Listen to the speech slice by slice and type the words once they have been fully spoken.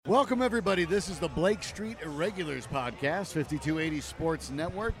Welcome, everybody. This is the Blake Street Irregulars podcast, 5280 Sports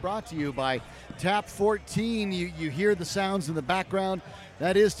Network, brought to you by Tap 14. You hear the sounds in the background.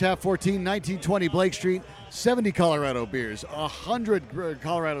 That is Tap 14, 1920 Blake Street, 70 Colorado beers, 100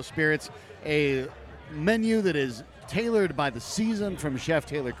 Colorado spirits, a menu that is tailored by the season from Chef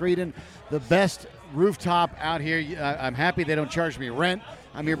Taylor Creedon, the best rooftop out here. I'm happy they don't charge me rent.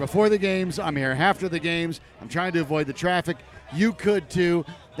 I'm here before the games. I'm here after the games. I'm trying to avoid the traffic. You could too.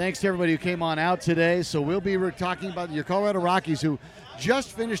 Thanks to everybody who came on out today. So we'll be talking about your Colorado Rockies, who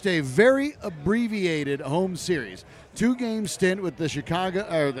just finished a very abbreviated home series. 2-game stint with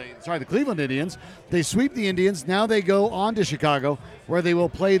the Cleveland Indians. They sweep the Indians. Now they go on to Chicago, where they will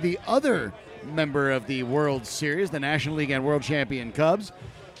play the other member of the World Series, the National League and World Champion Cubs.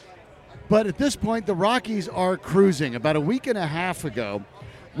 But at this point, the Rockies are cruising. About a week and a half ago,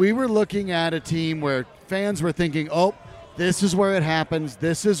 we were looking at a team where fans were thinking, oh, this is where it happens.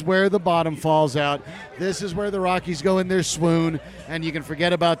 This is where the bottom falls out. This is where the Rockies go in their swoon, and you can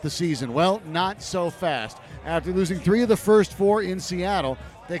forget about the season. Well, not so fast. After losing 3 of the first 4 in Seattle,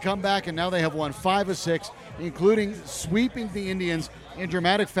 they come back, and now they have won 5 of 6, including sweeping the Indians in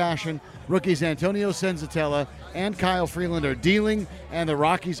dramatic fashion. Rookies Antonio Senzatella and Kyle Freeland are dealing, and the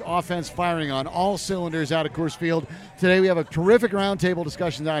Rockies offense firing on all cylinders out of Coors Field. Today we have a terrific roundtable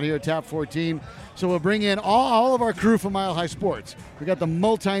discussion out here at Tap 14. So we'll bring in all of our crew from Mile High Sports. We got the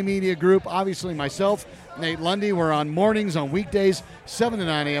multimedia group, obviously myself, Nate Lundy. We're on mornings on weekdays, 7 to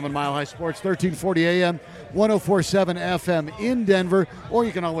 9 a.m. on Mile High Sports, 1340 a.m., 104.7 FM in Denver, or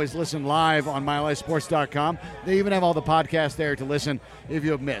you can always listen live on milehighsports.com. They even have all the podcasts there to listen if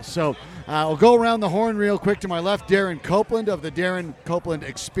you have missed. So I'll go around the horn real quick. To my left, Darren Copeland of the Darren Copeland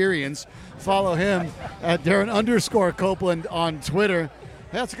Experience. Follow him at Darren_Copeland on Twitter.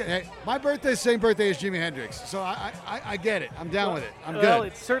 That's good. Hey, my birthday's the same birthday as Jimi Hendrix, so I get it. I'm down with it. I'm good. Well,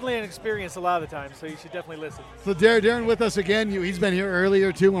 it's certainly an experience a lot of the time, so you should definitely listen. So Darren with us again. He's been here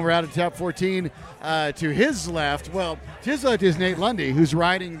earlier, too, when we're out at Tap 14. To his left, is Nate Lundy, who's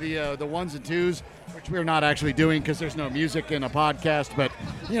riding the ones and twos, which we're not actually doing because there's no music in a podcast. But,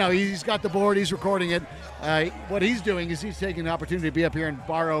 he's got the board. He's recording it. What he's doing is he's taking the opportunity to be up here and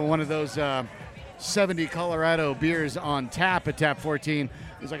borrow one of those 70 Colorado beers on tap at Tap 14.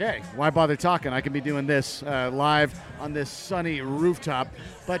 He's like, hey, why bother talking? I can be doing this live on this sunny rooftop.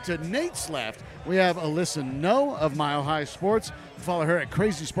 But to Nate's left, we have Alissa Noe of Mile High Sports. Follow her at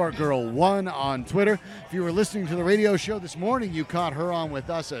Crazy Spark Girl 1 on Twitter. If you were listening to the radio show this morning, you caught her on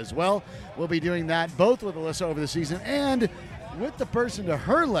with us as well. We'll be doing that both with Alissa over the season and with the person to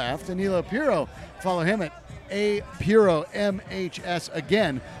her left, Aniello Piro. Follow him at A Piro MHS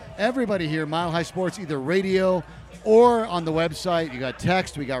again. Everybody here, Mile High Sports, either radio or on the website. You got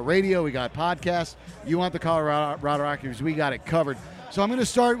text, we got radio, we got podcasts. You want the Colorado Rockies, we got it covered. So I'm going to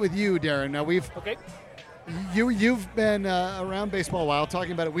start with you, Darren. Now you've been around baseball a while,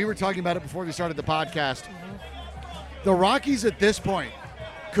 talking about it. We were talking about it before we started the podcast. Mm-hmm. The Rockies at this point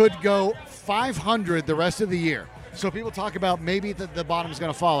could go 500 the rest of the year. So people talk about maybe the bottom is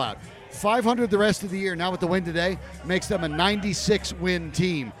going to fall out. 500 the rest of the year, now with the win today, makes them a 96-win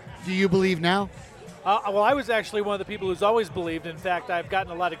team. Do you believe now? Well, I was actually one of the people who's always believed. In fact, I've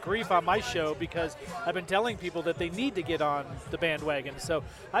gotten a lot of grief on my show because I've been telling people that they need to get on the bandwagon. So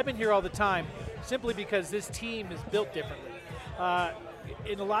I've been here all the time simply because this team is built differently.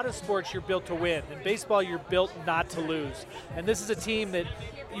 In a lot of sports, you're built to win. In baseball, you're built not to lose. And this is a team that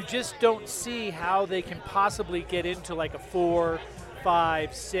you just don't see how they can possibly get into like a 4,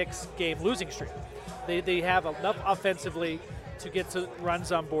 5, 6 game losing streak. They have enough offensively to get to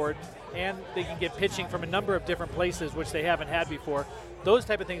runs on board, and they can get pitching from a number of different places, which they haven't had before. Those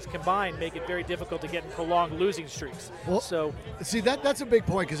type of things combined make it very difficult to get in prolonged losing streaks. Well, see, that's a big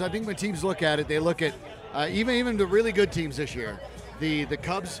point, because I think when teams look at it, they look at even the really good teams this year. The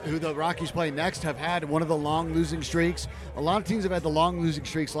Cubs, who the Rockies play next, have had one of the long losing streaks. A lot of teams have had the long losing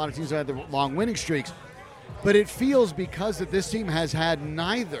streaks. A lot of teams have had the long winning streaks. But it feels, because that this team has had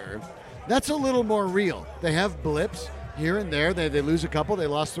neither, that's a little more real. They have blips here and there. They lose a couple. They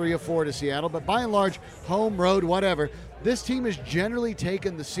lost 3 or 4 to Seattle. But by and large, home, road, whatever, this team has generally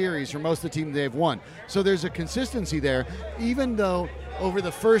taken the series for most of the teams they've won. So there's a consistency there, even though over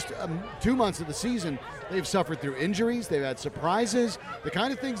the first 2 months of the season, they've suffered through injuries. They've had surprises, the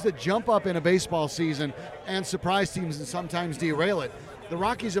kind of things that jump up in a baseball season and surprise teams and sometimes derail it. The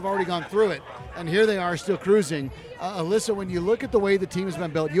Rockies have already gone through it, and here they are still cruising. Alissa, when you look at the way the team has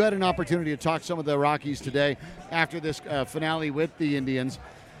been built, you had an opportunity to talk to some of the Rockies today after this finale with the Indians.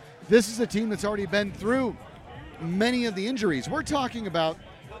 This is a team that's already been through many of the injuries. We're talking about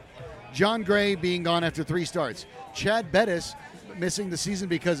John Gray being gone after 3 starts. Chad Bettis missing the season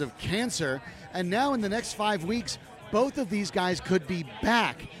because of cancer. And now in the next 5 weeks, both of these guys could be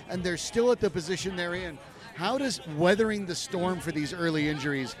back, and they're still at the position they're in. How does weathering the storm for these early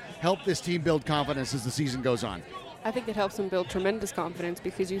injuries help this team build confidence as the season goes on? I think it helps them build tremendous confidence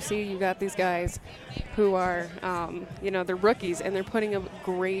because you got these guys who are, they're rookies and they're putting up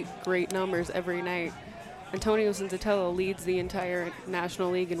great numbers every night. Antonio Senzatella leads the entire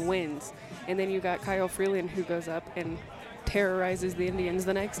National League and wins. And then you got Kyle Freeland who goes up and terrorizes the Indians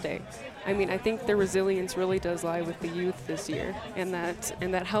the next day. I mean, I think the resilience really does lie with the youth this year, and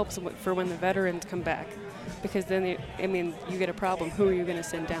that helps for when the veterans come back. Because then, you get a problem. Who are you going to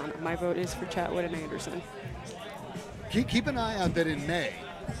send down? My vote is for Chatwood and Anderson. Keep an eye out that in May,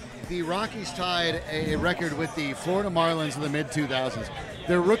 the Rockies tied a record with the Florida Marlins in the mid-2000s.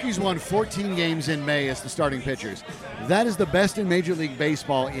 Their rookies won 14 games in May as the starting pitchers. That is the best in Major League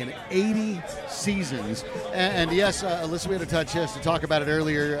Baseball in 80 seasons. And yes, Alissa, we had a chance to talk about it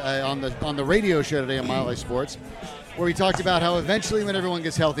earlier on the radio show today on Mile High Sports, where we talked about how eventually when everyone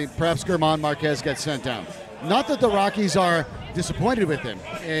gets healthy, perhaps German Marquez gets sent down. Not that the Rockies are disappointed with him.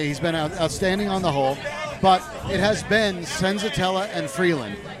 He's been outstanding on the whole. But it has been Senzatella and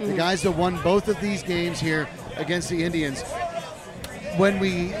Freeland, the guys that won both of these games here against the Indians. When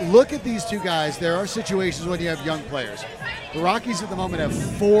we look at these two guys, there are situations when you have young players. The Rockies at the moment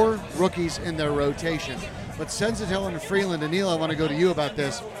have 4 rookies in their rotation. But Senzatella and Freeland, Aniello, I want to go to you about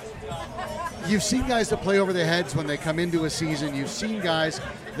this. You've seen guys that play over their heads when they come into a season. You've seen guys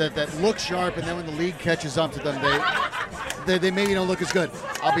that look sharp, and then when the league catches up to them, they maybe don't look as good.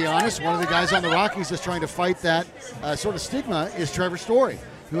 I'll be honest, one of the guys on the Rockies that's trying to fight that sort of stigma is Trevor Story,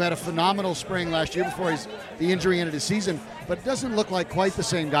 who had a phenomenal spring last year before the injury ended his season, but it doesn't look like quite the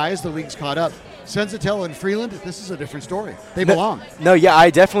same guy as the league's caught up. Senzatella and Freeland, this is a different story. They belong. No, yeah,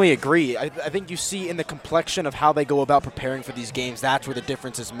 I definitely agree. I think you see in the complexion of how they go about preparing for these games, that's where the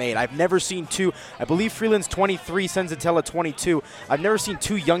difference is made. I've never seen two. I believe Freeland's 23, Senzatella 22. I've never seen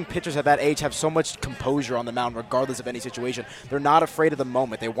 2 young pitchers at that age have so much composure on the mound regardless of any situation. They're not afraid of the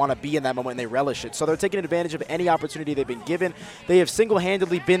moment. They want to be in that moment and they relish it. So they're taking advantage of any opportunity they've been given. They have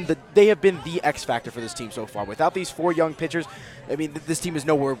single-handedly been the X factor for this team so far. Without these 4 young pitchers, I mean, this team is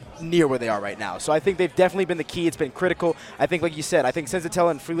nowhere near where they are right now. So I think they've definitely been the key. It's been critical. I think, like you said, I think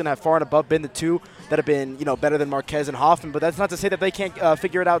Senzatella and Freeland have far and above been the 2 that have been, better than Marquez and Hoffman. But that's not to say that they can't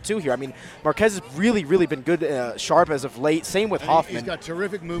figure it out too here. I mean, Marquez has really, really been good, sharp as of late. Same with Hoffman. He's got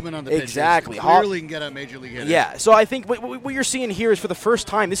terrific movement on the pitch. Exactly. Clearly can get a major league hitter. Yeah. So I think what you're seeing here is for the first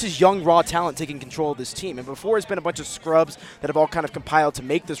time, this is young, raw talent taking control of this team. And before it's been a bunch of scrubs that have all kind of compiled to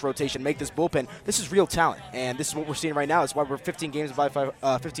make this rotation, make this bullpen. This is real talent, and this is what we're seeing right now. That's why we're 15 games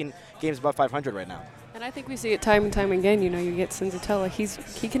above 500 right now. And I think we see it time and time again. You get Senzatella.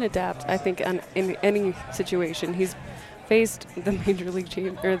 He can adapt. I think in any situation. He's faced the Major League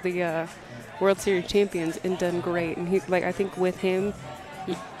the World Series champions and done great. And I think with him,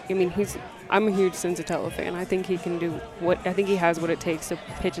 I'm a huge Senzatella fan. I think he can do I think he has what it takes to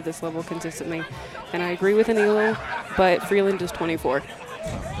pitch at this level consistently. And I agree with Aniello, but Freeland is 24.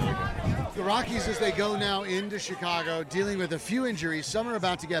 The Rockies, as they go now into Chicago, dealing with a few injuries. Some are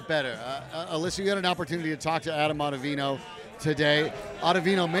about to get better. Alissa, you had an opportunity to talk to Adam Ottavino today.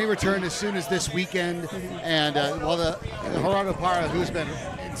 Ottavino may return as soon as this weekend. And the Gerardo Parra, who's been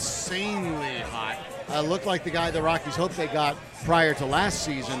insanely hot, looked like the guy the Rockies hoped they got prior to last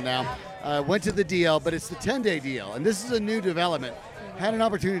season now. Went to the DL, but it's the 10-day DL. And this is a new development. Had an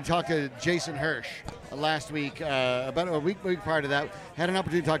opportunity to talk to Jason Hirsch last week, about a week prior to that. Had an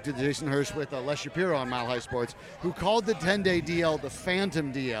opportunity to talk to Jason Hirsch with Alissa Piro on Mile High Sports, who called the 10-day DL the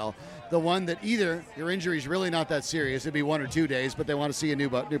phantom DL, the one that either your injury is really not that serious, it'd be 1 or 2 days, but they want to see a new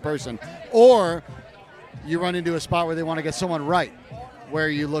person, or you run into a spot where they want to get someone right, where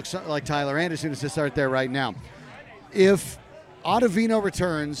you look like Tyler Anderson is to start there right now. If Ottavino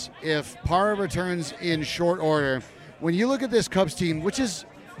returns, if Parra returns in short order, when you look at this Cubs team, which is,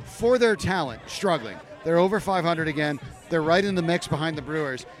 for their talent, struggling. They're over 500 again. They're right in the mix behind the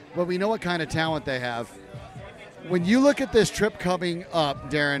Brewers. But we know what kind of talent they have. When you look at this trip coming up,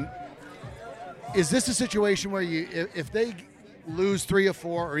 Darren, is this a situation where if they lose 3 or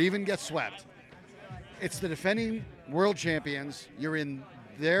 4 or even get swept, it's the defending world champions, you're in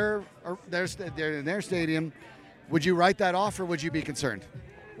their stadium, would you write that off or would you be concerned?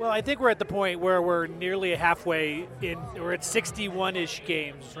 Well, I think we're at the point where we're nearly halfway in. We're at 61-ish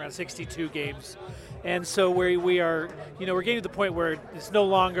games, around 62 games. And so we are, we're getting to the point where it's no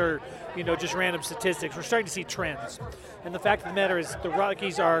longer, just random statistics. We're starting to see trends. And the fact of the matter is the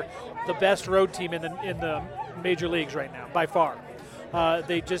Rockies are the best road team in the major leagues right now, by far.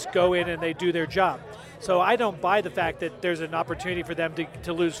 They just go in and they do their job. So I don't buy the fact that there's an opportunity for them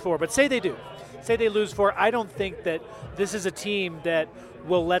to lose 4. But say they do. Say they lose 4. I don't think that this is a team that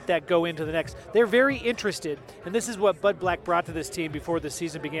will let that go into the next. They're very interested, and this is what Bud Black brought to this team before the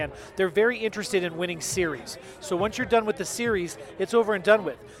season began. They're very interested in winning series. So once you're done with the series, it's over and done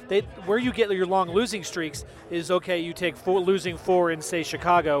with. Where you get your long losing streaks is, okay, you take losing 4 in, say,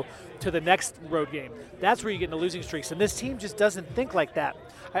 Chicago to the next road game. That's where you get into losing streaks, and this team just doesn't think like that.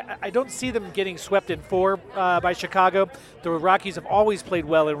 I don't see them getting swept in 4 by Chicago. The Rockies have always played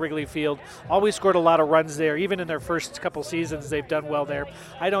well in Wrigley Field, always scored a lot of runs there. Even in their first couple seasons, they've done well there.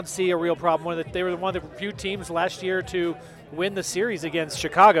 I don't see a real problem. They were one of the few teams last year to win the series against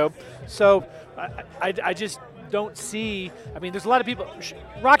Chicago. So I just don't see – I mean, there's a lot of people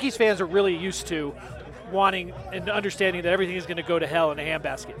 – Rockies fans are really used to wanting and understanding that everything is going to go to hell in a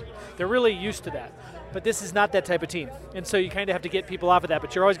handbasket. They're really used to that. But this is not that type of team. And so you kind of have to get people off of that.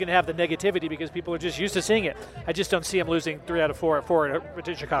 But you're always going to have the negativity because people are just used to seeing it. I just don't see them losing 3 out of 4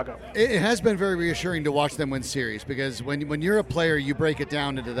 to Chicago. It has been very reassuring to watch them win series because when you're a player, you break it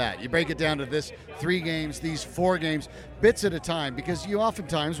down into that. You break it down to this 3 games, these 4 games, bits at a time, because you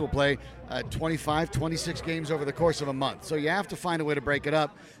oftentimes will play 25, 26 games over the course of a month. So you have to find a way to break it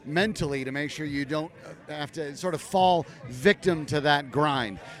up mentally to make sure you don't have to sort of fall victim to that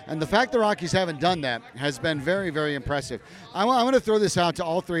grind. And the fact the Rockies haven't done that has been very, very impressive. I'm going to throw this out to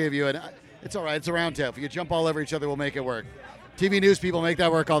all 3 of you, and it's all right. It's a round table. If you jump all over each other, we'll make it work. TV news people make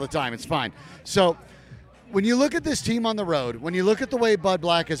that work all the time. It's fine. So when you look at this team on the road, when you look at the way Bud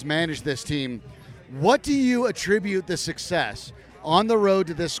Black has managed this team, what do you attribute the success on the road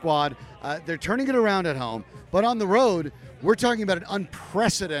to this squad? They're turning it around at home, but on the road, we're talking about an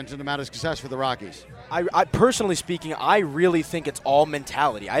unprecedented amount of success for the Rockies. I personally speaking, I really think it's all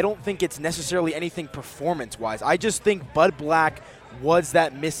mentality. I don't think it's necessarily anything performance-wise. I just think Bud Black was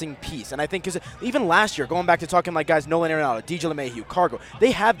that missing piece. And I think because even last year, going back to talking like guys Nolan Arenado, DJ LeMahieu, Cargo,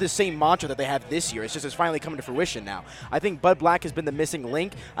 they have the same mantra that they have this year. It's just it's finally coming to fruition now. I think Bud Black has been the missing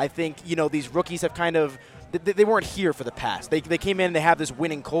link. I think, these rookies have kind of they weren't here for the past. They came in and they have this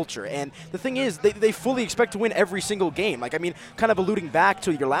winning culture. And the thing is, they fully expect to win every single game. Like, I mean, kind of alluding back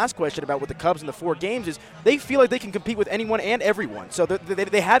to your last question about with the Cubs in the 4 games is they feel like they can compete with anyone and everyone. So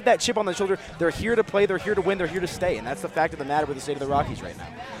they have that chip on their shoulder. They're here to play. They're here to win. They're here to stay. And that's the fact of the matter with the state of the Rockies right now.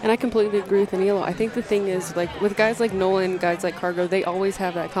 And I completely agree with Aniello. I think the thing is, like, with guys like Nolan, guys like Cargo, they always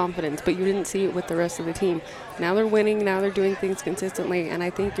have that confidence, but you didn't see it with the rest of the team. Now they're winning. Now they're doing things consistently. And I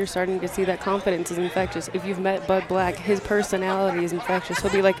think you're starting to see that confidence is infectious. If you've met Bud Black, his personality is infectious.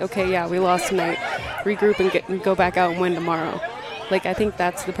 He'll be like, okay, yeah, we lost tonight. Regroup and go back out and win tomorrow. Like, I think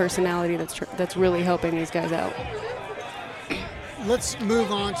that's the personality that's really helping these guys out. Let's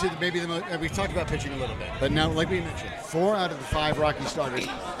move on to maybe the most. We've talked about pitching a little bit, but now, like we mentioned, 4 out of the 5 Rocky starters,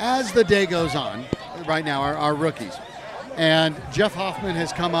 as the day goes on, right now are rookies. And Jeff Hoffman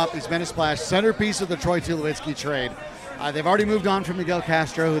has come up. He's been a splash, centerpiece of the Troy Tulowitzki trade. They've already moved on from Miguel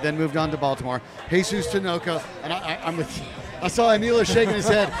Castro, who then moved on to Baltimore. Jesus Tinoco, and I'm with you. I saw Aniello shaking his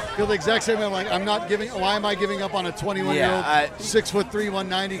head. Feel the exact same way. I'm like, why am I giving up on a 21-year-old, 6'3",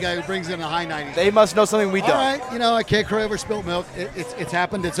 190 guy who brings in a high 90s? They must know something we don't. All right, I can't cry over spilt milk. It's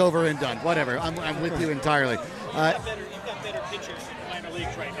happened. It's over and done. Whatever. I'm with you entirely. You've got better pitchers in the minor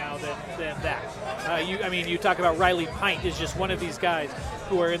leagues right now than that. You talk about Riley Pint is just one of these guys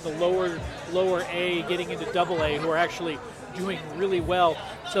who are in the lower A, getting into double A, who are actually doing really well.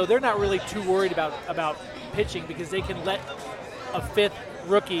 So they're not really too worried about pitching because they can let a 5th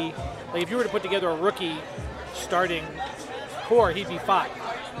rookie, like if you were to put together a rookie starting core, he'd be 5.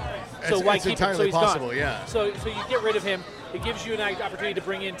 So why keep him? So he's possible, gone. Yeah. So you get rid of him. It gives you an opportunity to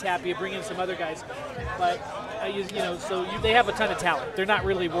bring in Tapia, bring in some other guys, but they have a ton of talent. They're not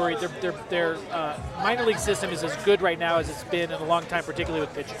really worried. Their minor league system is as good right now as it's been in a long time, particularly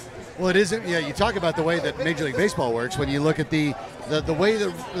with pitching. Well, it isn't. Yeah, you talk about the way that Major League Baseball works. When you look at the way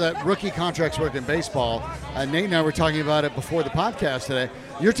that rookie contracts work in baseball, Nate and I were talking about it before the podcast today.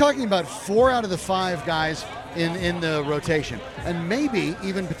 You're talking about 4 out of the 5 guys in the rotation, and maybe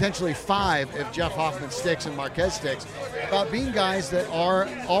even potentially 5 if Jeff Hoffman sticks and Marquez sticks, about being guys that are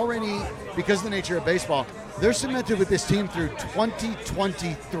already, because of the nature of baseball, they're cemented with this team through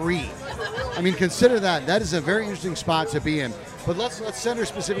 2023. I mean, consider that. That is a very interesting spot to be in. But let's center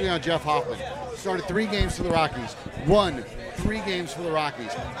specifically on Jeff Hoffman. Started 3 games for the Rockies. Won 3 games for the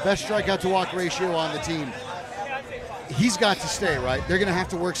Rockies. Best strikeout to walk ratio on the team. he's got to stay, right? They're going to have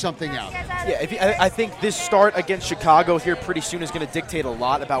to work something out. Yeah, I think this start against Chicago here pretty soon is going to dictate a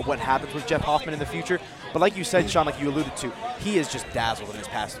lot about what happens with Jeff Hoffman in the future. But like you said, Shawn, like you alluded to, he is just dazzled in his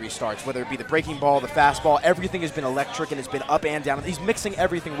past 3 starts, whether it be the breaking ball, the fastball, everything has been electric and it's been up and down. He's mixing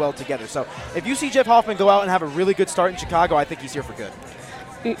everything well together. So if you see Jeff Hoffman go out and have a really good start in Chicago, I think he's here for good.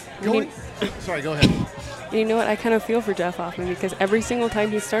 Sorry, go ahead. You know what? I kind of feel for Jeff Hoffman because every single time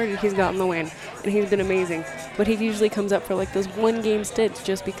he started, he's gotten the win, and he's been amazing. But he usually comes up for like those 1-game stints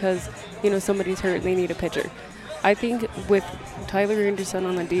just because, somebody's hurt and they need a pitcher. I think with Tyler Anderson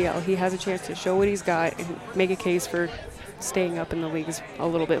on the DL, he has a chance to show what he's got and make a case for staying up in the leagues a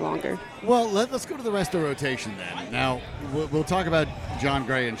little bit longer. Well, let's go to the rest of the rotation then. Now, we'll talk about John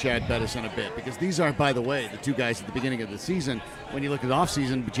Gray and Chad Bettis in a bit because these are, by the way, the 2 guys at the beginning of the season. When you look at the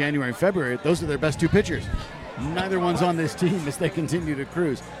offseason, January and February, those are their best 2 pitchers. Neither one's on this team as they continue to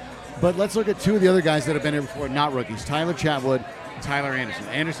cruise. But let's look at 2 of the other guys that have been here before, not rookies, Tyler Chatwood, Tyler Anderson.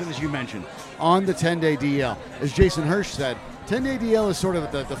 Anderson, as you mentioned, on the 10-day DL. As Jason Hirsch said, 10-day DL is sort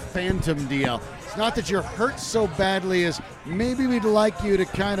of the phantom DL. It's not that you're hurt so badly as maybe we'd like you to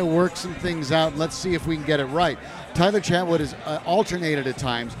kind of work some things out and let's see if we can get it right. Tyler Chatwood has alternated at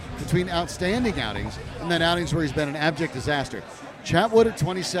times between outstanding outings and then outings where he's been an abject disaster. Chatwood at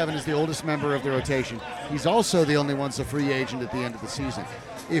 27 is the oldest member of the rotation. He's also the only one that's a free agent at the end of the season.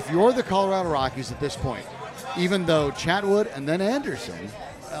 If you're the Colorado Rockies at this point, even though Chatwood and then Anderson,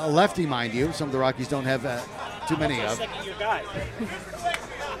 a lefty mind you, some of the Rockies don't have too many of. Second-year guy.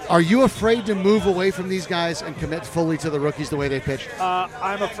 Are you afraid to move away from these guys and commit fully to the rookies the way they pitched?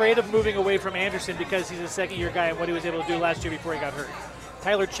 I'm afraid of moving away from Anderson because he's a second-year guy and what he was able to do last year before he got hurt.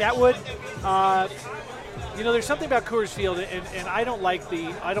 Tyler Chatwood, there's something about Coors Field, and I don't like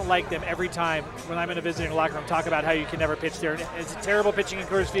them every time when I'm in a visiting locker room talk about how you can never pitch there. It's terrible pitching in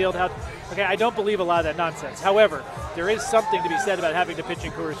Coors Field. I don't believe a lot of that nonsense. However, there is something to be said about having to pitch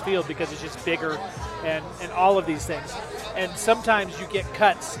in Coors Field because it's just bigger and all of these things. And sometimes you get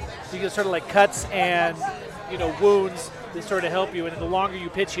cuts. You get sort of like cuts and wounds that sort of help you. And the longer you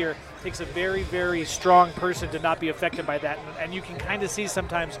pitch here, it takes a very, very strong person to not be affected by that. And you can kind of see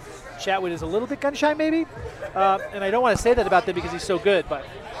sometimes Chatwood is a little bit gun-shy maybe. And I don't want to say that about them because he's so good. But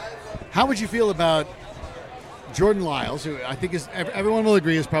how would you feel about Jordan Lyles, who I think everyone will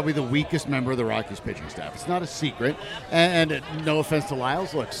agree is probably the weakest member of the Rockies pitching staff? It's not a secret. And no offense to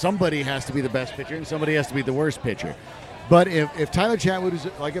Lyles, look, somebody has to be the best pitcher and somebody has to be the worst pitcher. But if Tyler Chatwood is,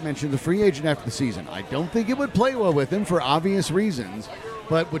 like I mentioned, the free agent after the season, I don't think it would play well with him for obvious reasons.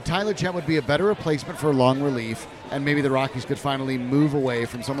 But would Tyler Chatwood be a better replacement for long relief, and maybe the Rockies could finally move away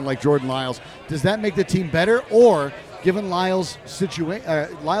from someone like Jordan Lyles? Does that make the team better? Or, given Lyles' situation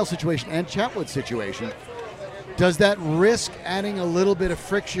and Chatwood's situation, does that risk adding a little bit of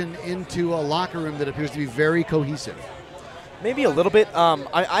friction into a locker room that appears to be very cohesive? Maybe a little bit.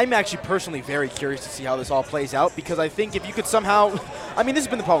 I'm actually personally very curious to see how this all plays out because I think if you could somehow, this has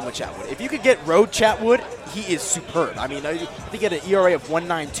been the problem with Chatwood. If you could get road Chatwood, he is superb. I think he had an ERA of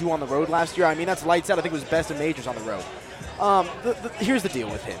 1.92 on the road last year. That's lights out. I think it was best in majors on the road. Here's the deal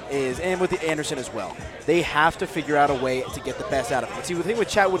with him and with Anderson as well. They have to figure out a way to get the best out of him. And see, the thing with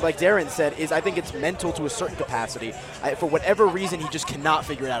Chatwood, like Darren said, is I think it's mental to a certain capacity. For whatever reason, he just cannot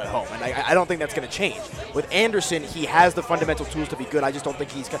figure it out at home, and I don't think that's going to change. With Anderson, he has the fundamental tools to be good. I just don't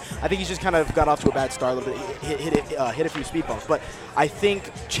think I think he's just kind of got off to a bad start a little bit, hit a few speed bumps. But I think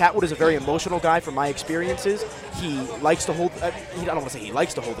Chatwood is a very emotional guy from my experiences. He likes to hold. I don't want to say he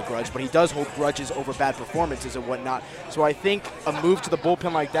likes to hold a grudge, but he does hold grudges over bad performances and whatnot. So I think a move to the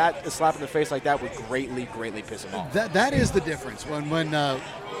bullpen like that, a slap in the face like that, would greatly piss him off. That is the difference. When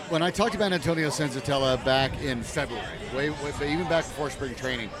I talked about Antonio Senzatella back in February, even back before spring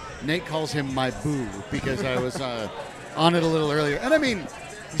training, Nate calls him my boo because I was on it a little earlier. And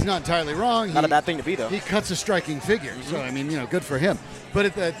he's not entirely wrong. Not a bad thing to be, though. He cuts a striking figure, so good for him.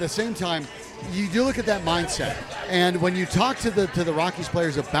 But at the same time, you do look at that mindset. And when you talk to the Rockies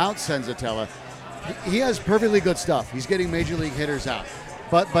players about Senzatella, he has perfectly good stuff. He's getting major league hitters out.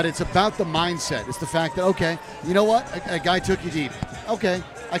 But it's about the mindset. It's the fact that, okay, you know what? A guy took you deep. Okay,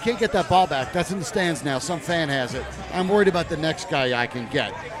 I can't get that ball back. That's in the stands now. Some fan has it. I'm worried about the next guy I can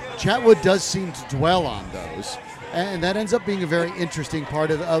get. Chatwood does seem to dwell on those. And that ends up being a very interesting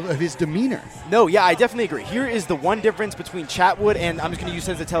part of his demeanor. No, yeah, I definitely agree. Here is the one difference between Chatwood and I'm just going to use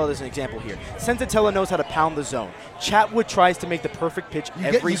Senzatella as an example here. Senzatella knows how to pound the zone. Chatwood tries to make the perfect pitch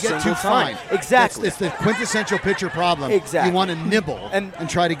every single time. Exactly. It's the quintessential pitcher problem. Exactly. You want to nibble and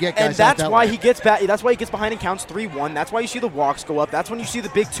try to get guys and that's out that why way. he gets that's why he gets behind and counts 3-1. That's why you see the walks go up. That's when you see the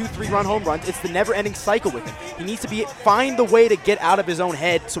big 2-3 run home runs. It's the never-ending cycle with him. He needs to find the way to get out of his own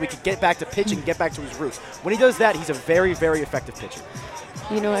head so he can get back to pitching and get back to his roots. When he does that, he's a very, very effective pitcher.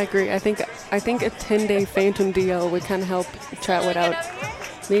 You know, I agree. I think a 10-day phantom DL would kind of help Chatwood out.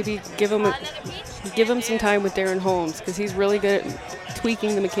 Maybe give him some time with Darren Holmes, because he's really good at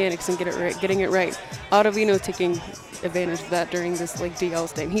tweaking the mechanics and getting it right. Ottavino's taking advantage of that during this DL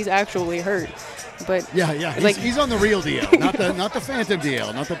stint. He's actually hurt, but he's on the real DL, not the phantom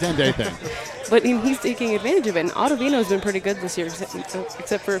DL, not the 10-day thing. But he's taking advantage of it. And Ottavino's been pretty good this year,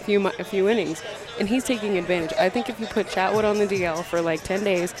 except for a few innings, and he's taking advantage. I think if you put Chatwood on the DL for 10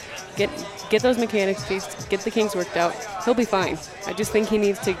 days, get those mechanics fixed, get the kinks worked out, he'll be fine. I just think he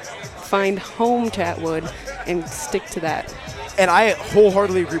needs to find home Chatwood and stick to that. And I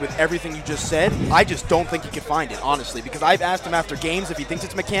wholeheartedly agree with everything you just said. I just don't think he can find it, honestly, because I've asked him after games if he thinks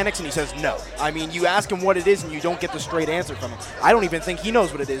it's mechanics, and he says no. I mean, you ask him what it is, and you don't get the straight answer from him. I don't even think he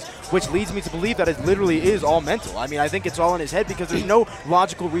knows what it is, which leads me to believe that it literally is all mental. I mean, I think it's all in his head, because there's no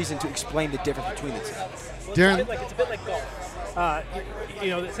logical reason to explain the difference between the two. Well, Darren, it's a bit like golf.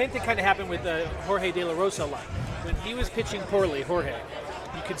 The same thing kind of happened with Jorge De La Rosa a lot. When he was pitching poorly, Jorge,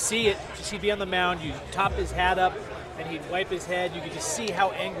 you could see it. He'd be on the mound, you top his hat up, and he'd wipe his head. You could just see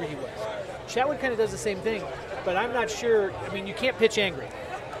how angry he was. Chatwood kind of does the same thing, but I'm not sure. I mean, you can't pitch angry.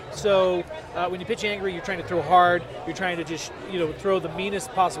 So when you pitch angry, you're trying to throw hard. You're trying to just throw the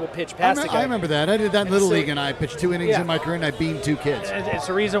meanest possible pitch past the guy. I remember that. I did that in Little League, and I pitched 2 innings in my career, and I beamed 2 kids. And it's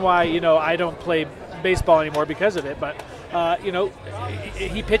the reason why I don't play baseball anymore because of it. But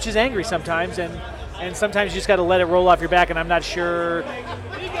he pitches angry sometimes, and sometimes you just got to let it roll off your back. And I'm not sure.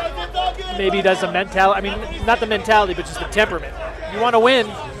 Maybe he does the mentality. I mean, not the mentality, but just the temperament. You want to win,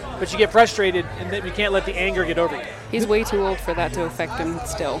 but you get frustrated, and then you can't let the anger get over you. He's way too old for that to affect him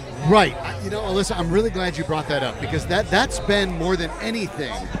still. Right. Alissa, I'm really glad you brought that up, because that's been more than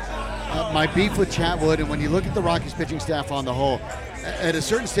anything my beef with Chatwood. And when you look at the Rockies pitching staff on the whole, at a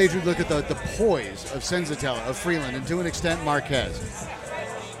certain stage we look at the poise of Senzatella, of Freeland, and to an extent Marquez.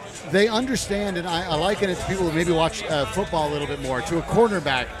 They understand, and I liken it to people who maybe watch football a little bit more, to a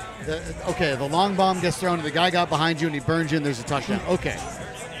cornerback. The long bomb gets thrown, and the guy got behind you, and he burns you, and there's a touchdown. Okay.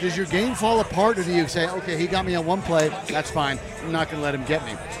 Does your game fall apart, or do you say, okay, he got me on one play, that's fine, I'm not going to let him get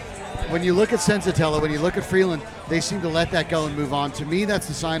me? When you look at Senzatella, when you look at Freeland, they seem to let that go and move on. To me, that's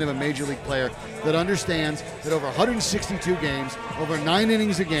the sign of a major league player that understands that over 162 games, over 9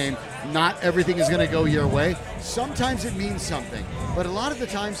 innings a game, not everything is going to go your way. Sometimes it means something, but a lot of the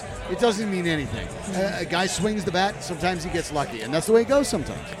times it doesn't mean anything. A guy swings the bat, sometimes he gets lucky, and that's the way it goes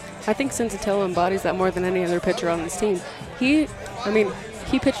sometimes. I think Senzatella embodies that more than any other pitcher on this team. He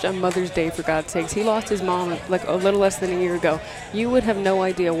pitched on Mother's Day, for God's sakes. He lost his mom a little less than a year ago. You would have no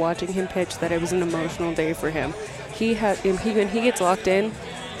idea watching him pitch that it was an emotional day for him. When he gets locked in,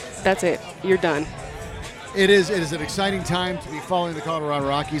 that's it. You're done. It is an exciting time to be following the Colorado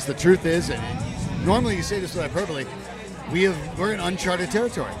Rockies. The truth is, and normally you say this with hyperbole, we're in uncharted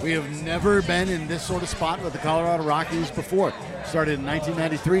territory. We have never been in this sort of spot with the Colorado Rockies before. Started in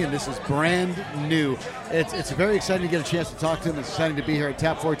 1993, and this is brand new. It's very exciting to get a chance to talk to him. It's exciting to be here at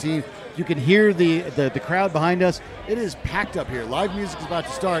Tap 14. You can hear the crowd behind us. It is packed up here. Live music is about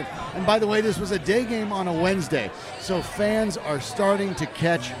to start. And by the way, this was a day game on a Wednesday, so fans are starting to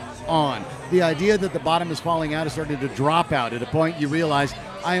catch on. The idea that the bottom is falling out is starting to drop out. At a point you realize,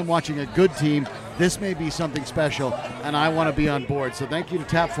 I am watching a good team. This may be something special, and I want to be on board. So thank you to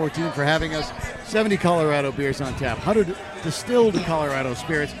Tap 14 for having us. 70 Colorado beers on tap, 100 distilled Colorado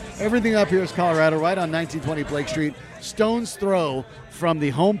spirits. Everything up here is Colorado, right on 1920 Blake Street. Stone's throw from the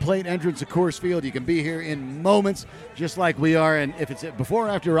home plate entrance of Coors Field. You can be here in moments, just like we are. And if it's before or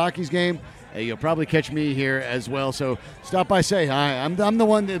after Rockies game, you'll probably catch me here as well. So stop by, say hi. I'm the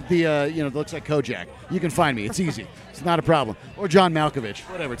one that that looks like Kojak. You can find me. It's easy. It's not a problem. Or John Malkovich.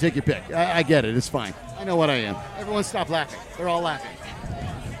 Whatever. Take your pick. I get it. It's fine. I know what I am. Everyone stop laughing. They're all laughing.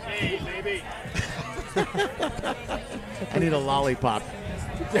 Hey, baby. I need a lollipop.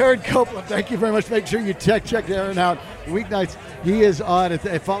 Darren Copeland, thank you very much. Make sure you check Darren out weeknights. He is on.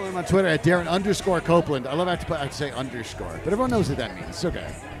 Follow him on Twitter at Darren_Copeland. I love I say underscore, but everyone knows what that means. It's okay.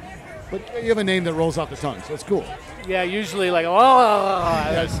 But you have a name that rolls off the tongue, so it's cool. Yeah, usually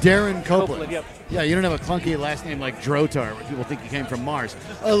Darren Copeland. Yep. Yeah, you don't have a clunky last name like Drotar, where people think you came from Mars.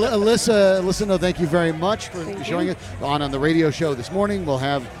 Alissa Noe, thank you very much for showing it on the radio show this morning. We'll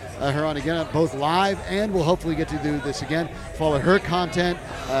have her on again, both live, and we'll hopefully get to do this again. Follow her content,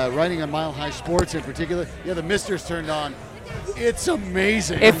 writing on Mile High Sports in particular. Yeah, the Mister's turned on. It's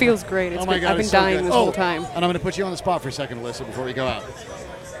amazing. It feels great. Oh my God, I've been dying this whole time. And I'm going to put you on the spot for a second, Alissa, before we go out.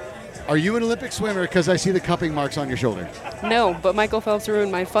 Are you an Olympic swimmer? Because I see the cupping marks on your shoulder. No, but Michael Phelps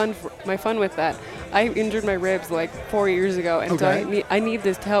ruined my fun with that. I injured my ribs 4 years ago, and so I need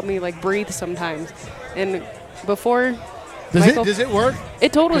this to help me breathe sometimes. And before Does it work?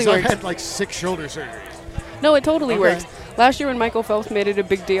 it totally 'Cause I've works. had like 6 shoulder surgeries. No, it totally Okay. works. Last year when Michael Phelps made it a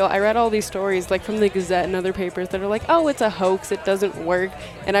big deal, I read all these stories like from the Gazette and other papers that are like, oh, it's a hoax, it doesn't work.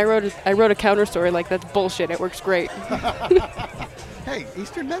 And I wrote a counter story like, that's bullshit, it works great. Hey,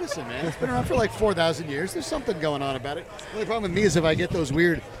 Eastern medicine, man. It's been around for like 4,000 years. There's something going on about it. The only problem with me is if I get those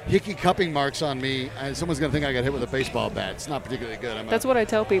weird hickey cupping marks on me, someone's going to think I got hit with a baseball bat. It's not particularly good. That's what I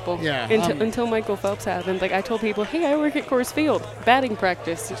tell people. Yeah, Until Michael Phelps happened. Like I told people, hey, I work at Coors Field, batting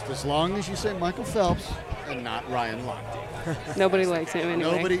practice. Just as long as you say Michael Phelps and not Ryan Lochte. Nobody likes him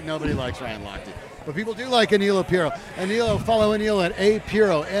anyway. Nobody likes Ryan Lochte. But people do like Aniello Piro. Follow Aniello at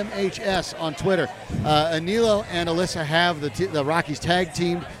apiro, MHS on Twitter. Aniello and Alissa have the Rockies tag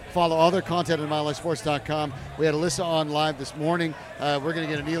teamed. Follow all their content at MileHighSports.com. We had Alissa on live this morning. We're going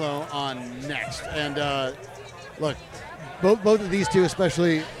to get Aniello on next. And look, both of these two,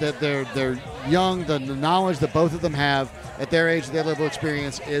 especially that they're young, the knowledge that both of them have at their age, their level of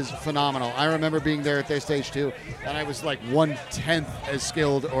experience is phenomenal. I remember being there at their stage too, and I was like 1/10 as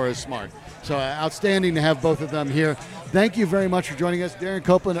skilled or as smart. So outstanding to have both of them here. Thank you very much for joining us, Darren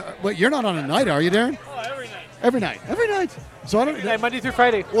Copeland. Wait, you're not on a night, are you, Darren? Oh, every night. Every night. So I don't. Monday through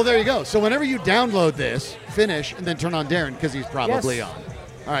Friday. Well, there you go. So whenever you download this, finish, and then turn on Darren because he's probably Yes. on.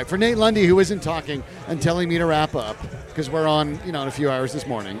 All right, for Nate Lundy, who isn't talking and telling me to wrap up because we're on, in a few hours this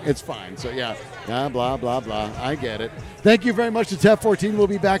morning. It's fine. So yeah, blah blah blah. I get it. Thank you very much to Tap 14. We'll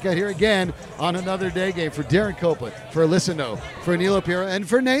be back out here again on another day game. For Darren Copeland, for Alissa Noe, for Aniello Piro, and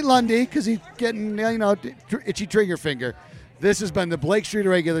for Nate Lundy because he's getting itchy trigger finger. This has been the Blake Street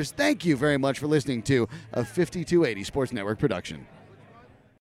Irregulars. Thank you very much for listening to a 5280 Sports Network production.